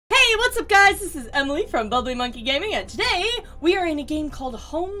what's up guys? This is Emily from Bubbly Monkey Gaming, and today we are in a game called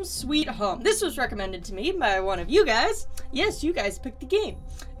Home Sweet Home. This was recommended to me by one of you guys. Yes, you guys picked the game,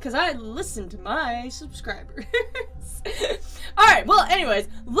 because I listened to my subscribers. Alright, well anyways,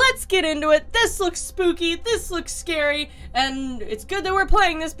 let's get into it. This looks spooky, this looks scary, and it's good that we're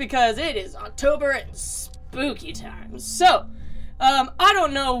playing this because it is October and spooky time. So, I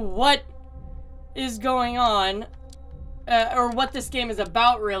don't know what is going on. Or what this game is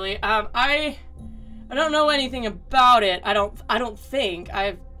about, really. I don't know anything about it. I don't think.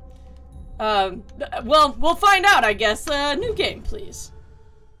 Well, we'll find out, I guess. New game, please.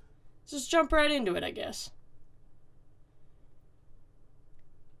 Just jump right into it, I guess.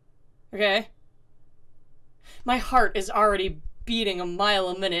 Okay. My heart is already beating a mile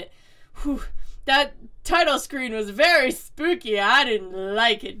a minute. Whew. That title screen was very spooky. I didn't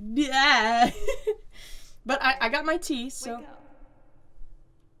like it. Yeah. But I got my tea, so... Wake up.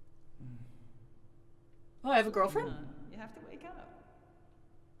 Oh, I have a girlfriend? You have to wake up.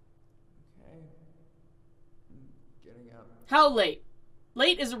 Okay. I'm getting up. How late?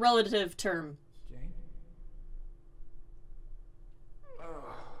 Late is a relative term. Jane?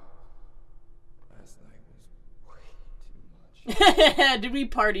 Oh. Last night was way too much. Did we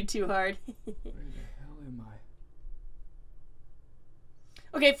party too hard? Where the hell am I?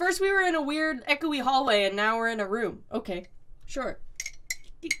 Okay, first we were in a weird echoey hallway and now we're in a room. Okay, sure.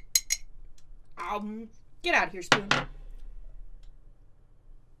 Get out of here, Spoon.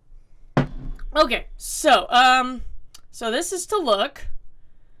 Okay, so, so this is to look.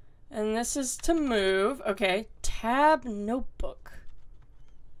 And this is to move. Okay, tab notebook.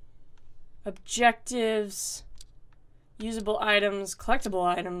 Objectives. Usable items, collectible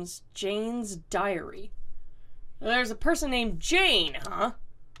items, Jane's diary. There's a person named Jane, huh?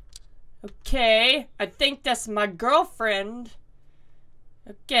 Okay, I think that's my girlfriend.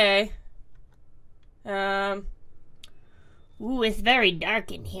 Okay. Ooh, it's very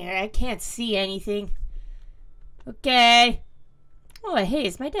dark in here. I can't see anything. Okay. Oh, hey,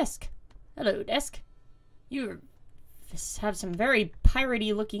 it's my desk. Hello, desk. You have some very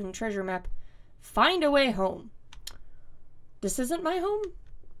piratey looking treasure map. Find a way home. This isn't my home?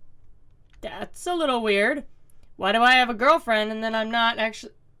 That's a little weird. Why do I have a girlfriend and then I'm not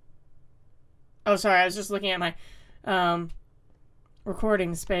actually... Oh, sorry, I was just looking at my,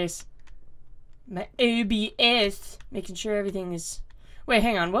 recording space. My OBS. Making sure everything is... Wait,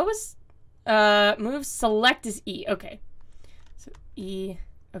 hang on, what was... move select is E. Okay. So, E.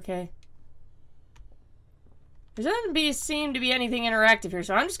 Okay. There doesn't seem to be anything interactive here,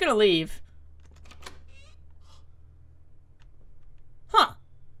 so I'm just gonna leave. Huh.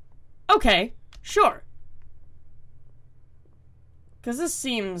 Okay, sure. Because this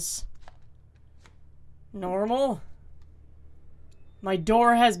seems normal. My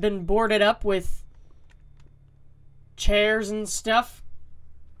door has been boarded up with chairs and stuff.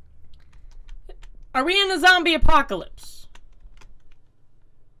 Are we in a zombie apocalypse?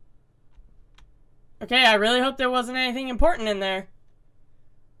 Okay, I really hope there wasn't anything important in there.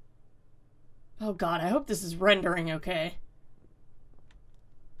 Oh god, I hope this is rendering okay.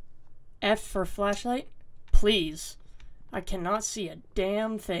 F for flashlight? Please. I cannot see a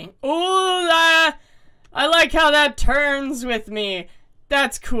damn thing. Ooh, I like how that turns with me.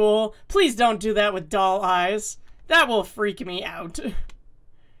 That's cool. Please don't do that with doll eyes. That will freak me out.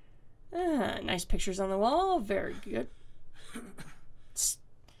 Nice pictures on the wall. Very good.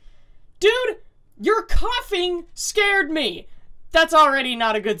 Dude, your coughing scared me. That's already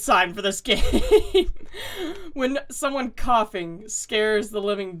not a good sign for this game. When someone coughing scares the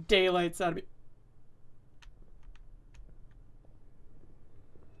living daylights out of me.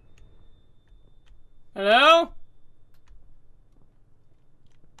 Hello?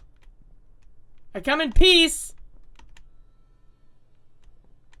 I come in peace.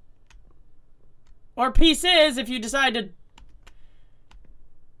 Or pieces if you decide to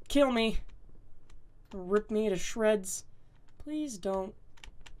kill me. Rip me to shreds. Please don't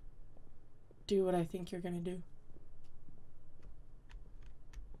do what I think you're gonna do.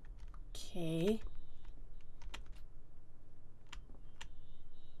 Okay.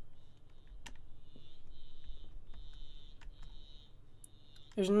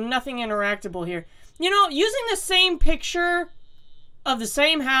 There's nothing interactable here. You know, using the same picture of the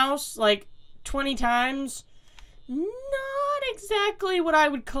same house, like, 20 times, not exactly what I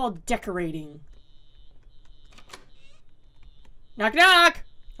would call decorating. Knock, knock!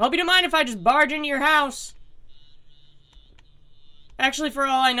 Hope you don't mind if I just barge into your house. Actually, for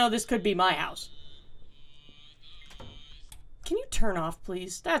all I know, this could be my house. Can you turn off,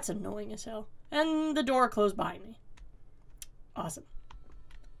 please? That's annoying as hell. And the door closed behind me. Awesome.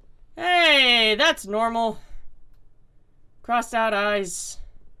 Okay, that's normal. Crossed out eyes.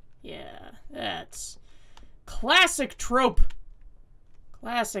 Yeah, that's classic trope.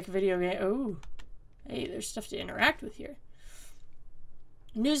 Classic video game. Oh, hey, there's stuff to interact with here.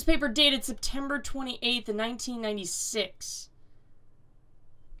 Newspaper dated September 28th, 1996.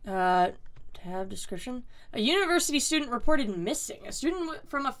 Tab description. A university student reported missing. A student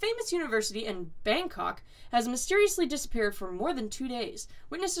from a famous university in Bangkok has mysteriously disappeared for more than 2 days.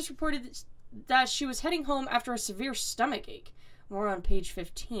 Witnesses reported that she was heading home after a severe stomach ache. More on page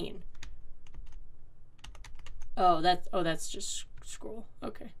 15. Oh, that's just scroll.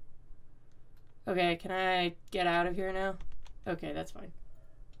 Okay. Okay, can I get out of here now? Okay, that's fine.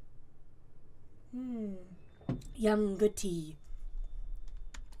 Young good tea.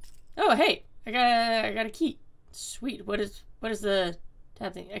 Oh, hey, I got a key. Sweet. What is the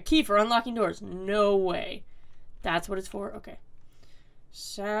tab thing? A key for unlocking doors. No way. That's what it's for? Okay.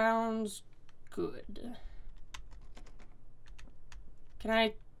 Sounds good. Can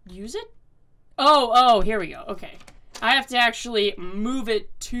I use it? Oh, here we go. Okay. I have to actually move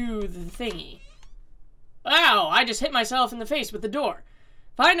it to the thingy. Wow, I just hit myself in the face with the door.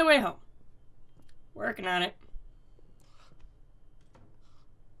 Find a way home. Working on it.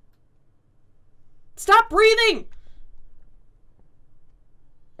 Stop breathing!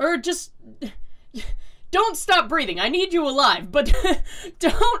 Or just... Don't stop breathing. I need you alive, but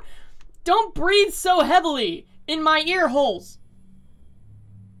don't breathe so heavily in my ear holes.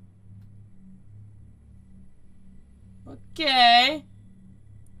 Okay.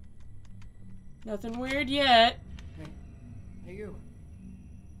 Nothing weird yet. Hey you.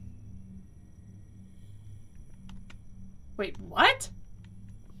 Wait, what?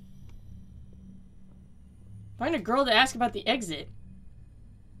 Find a girl to ask about the exit.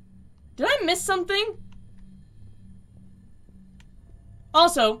 Did I miss something?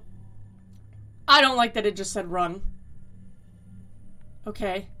 Also, I don't like that it just said run.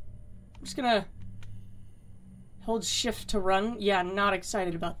 Okay. I'm just gonna hold shift to run. Yeah, not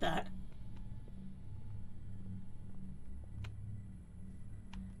excited about that.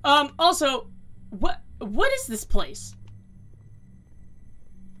 Also, what is this place?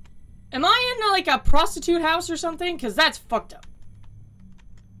 Am I in like a prostitute house or something? Because that's fucked up.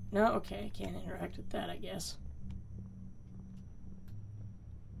 No? Okay, I can't interact with that, I guess.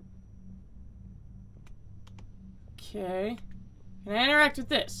 Okay. Can I interact with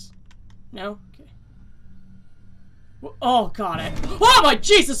this? No? Okay. Oh, God. Oh, my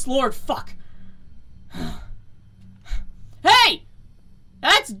Jesus Lord, fuck! Hey!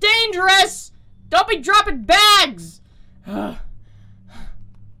 That's dangerous! Don't be dropping bags!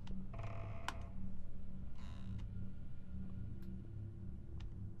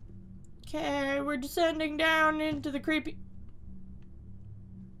 Okay, we're descending down into the creepy...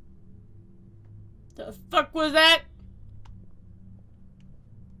 The fuck was that?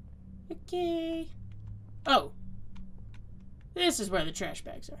 Okay. Oh. This is where the trash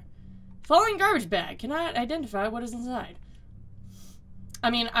bags are. Falling garbage bag. Cannot identify what is inside.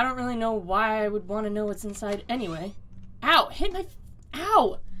 I mean, I don't really know why I would want to know what's inside anyway. Ow! Hit my...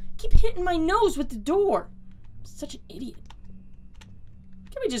 Ow! Keep hitting my nose with the door. I'm such an idiot.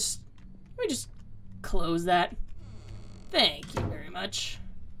 Can we just close that? Thank you very much.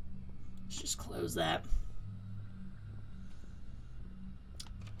 Let's just close that.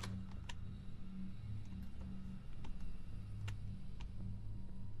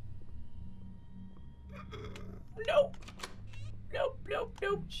 Nope. Nope, nope,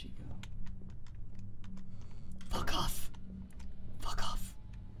 nope. Where'd she go? Fuck off. Fuck off.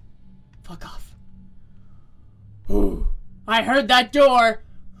 Fuck off. Ooh. I heard that door.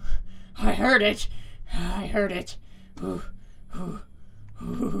 I heard it. I heard it. Ooh. Ooh.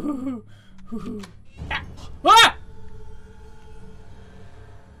 Ooh. Ooh. Ah!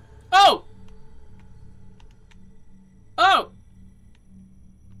 Oh! Oh!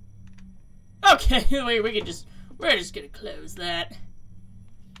 Okay, wait, we're just gonna close that.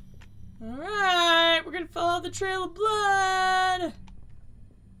 Alright, we're gonna follow the trail of blood.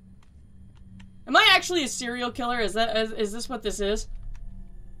 Am I actually a serial killer? Is this what this is?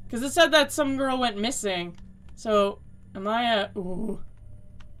 Because it said that some girl went missing. So, am I a... Ooh.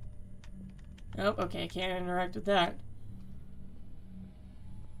 Nope, okay, can't interact with that.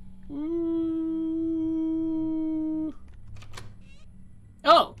 Ooh.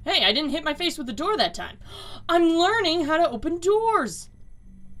 Oh, hey, I didn't hit my face with the door that time. I'm learning how to open doors.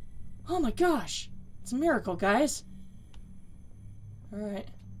 Oh my gosh. It's a miracle, guys. Alright.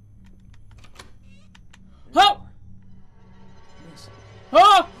 Oh! Miss.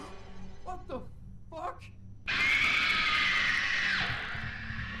 Oh! What the fuck?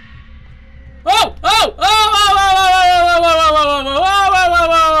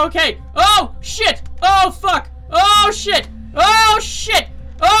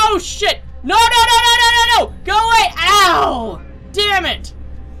 damn it!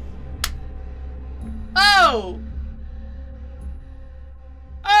 Oh!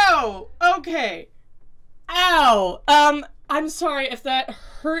 Oh! Okay. Ow! I'm sorry if that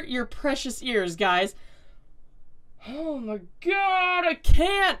hurt your precious ears, guys. Oh my god, I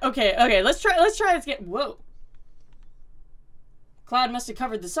can't! Okay, let's try this again. Whoa. Cloud must have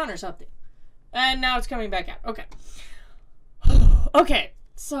covered the sun or something. And now it's coming back out. Okay. Okay,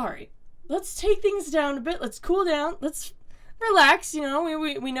 sorry. Let's take things down a bit. Let's cool down. Let's relax, you know.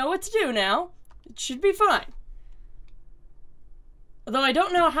 We know what to do now. It should be fine. Although I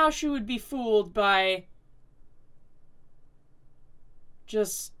don't know how she would be fooled by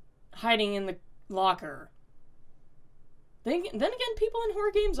just hiding in the locker. Then again, people in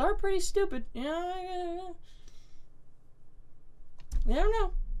horror games are pretty stupid. Yeah, I don't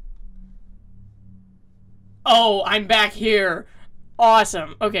know. Oh, I'm back here.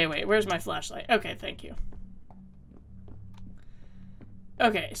 Awesome. Okay, wait, where's my flashlight? Okay, thank you.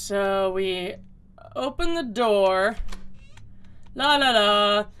 Okay, so we open the door. La la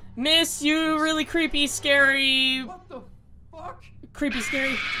la. Miss, you really creepy, scary... What the fuck? Creepy,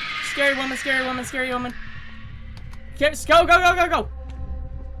 scary... Scary woman, scary woman, scary woman. Okay, go, go, go, go, go!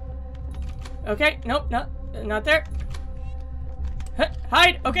 Okay, nope, not there.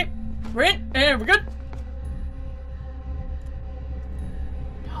 Hide, okay. We're in, and we're good.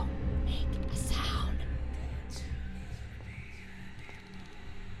 Don't make a sound.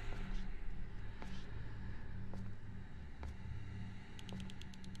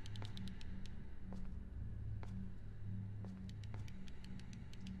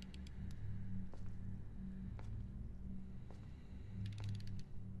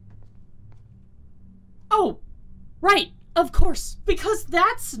 Oh, right, of course, because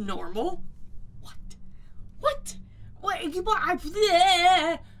that's normal. What?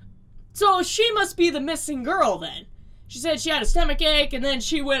 So she must be the missing girl then. She said she had a stomach ache and then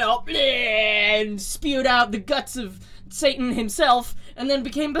she went out and spewed out the guts of Satan himself and then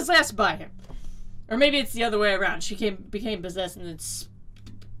became possessed by him. Or maybe it's the other way around. She became possessed and then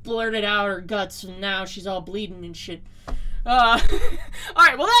blurted out her guts and now she's all bleeding and shit.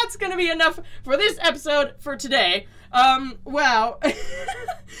 Alright, well that's gonna be enough for this episode for today. Wow.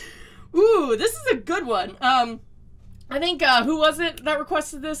 Ooh, this is a good one. I think, who was it that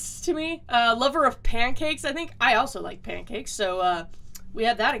requested this to me? Lover of pancakes, I think. I also like pancakes, so, we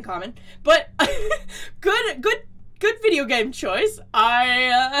have that in common. But, good video game choice.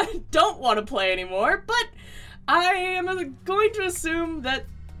 I, don't want to play anymore, but I am going to assume that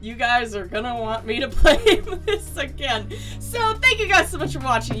you guys are gonna want me to play this again. So thank you guys so much for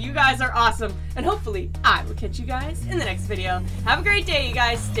watching. You guys are awesome. And hopefully I will catch you guys in the next video. Have a great day, you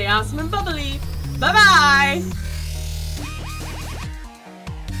guys. Stay awesome and bubbly. Bye-bye.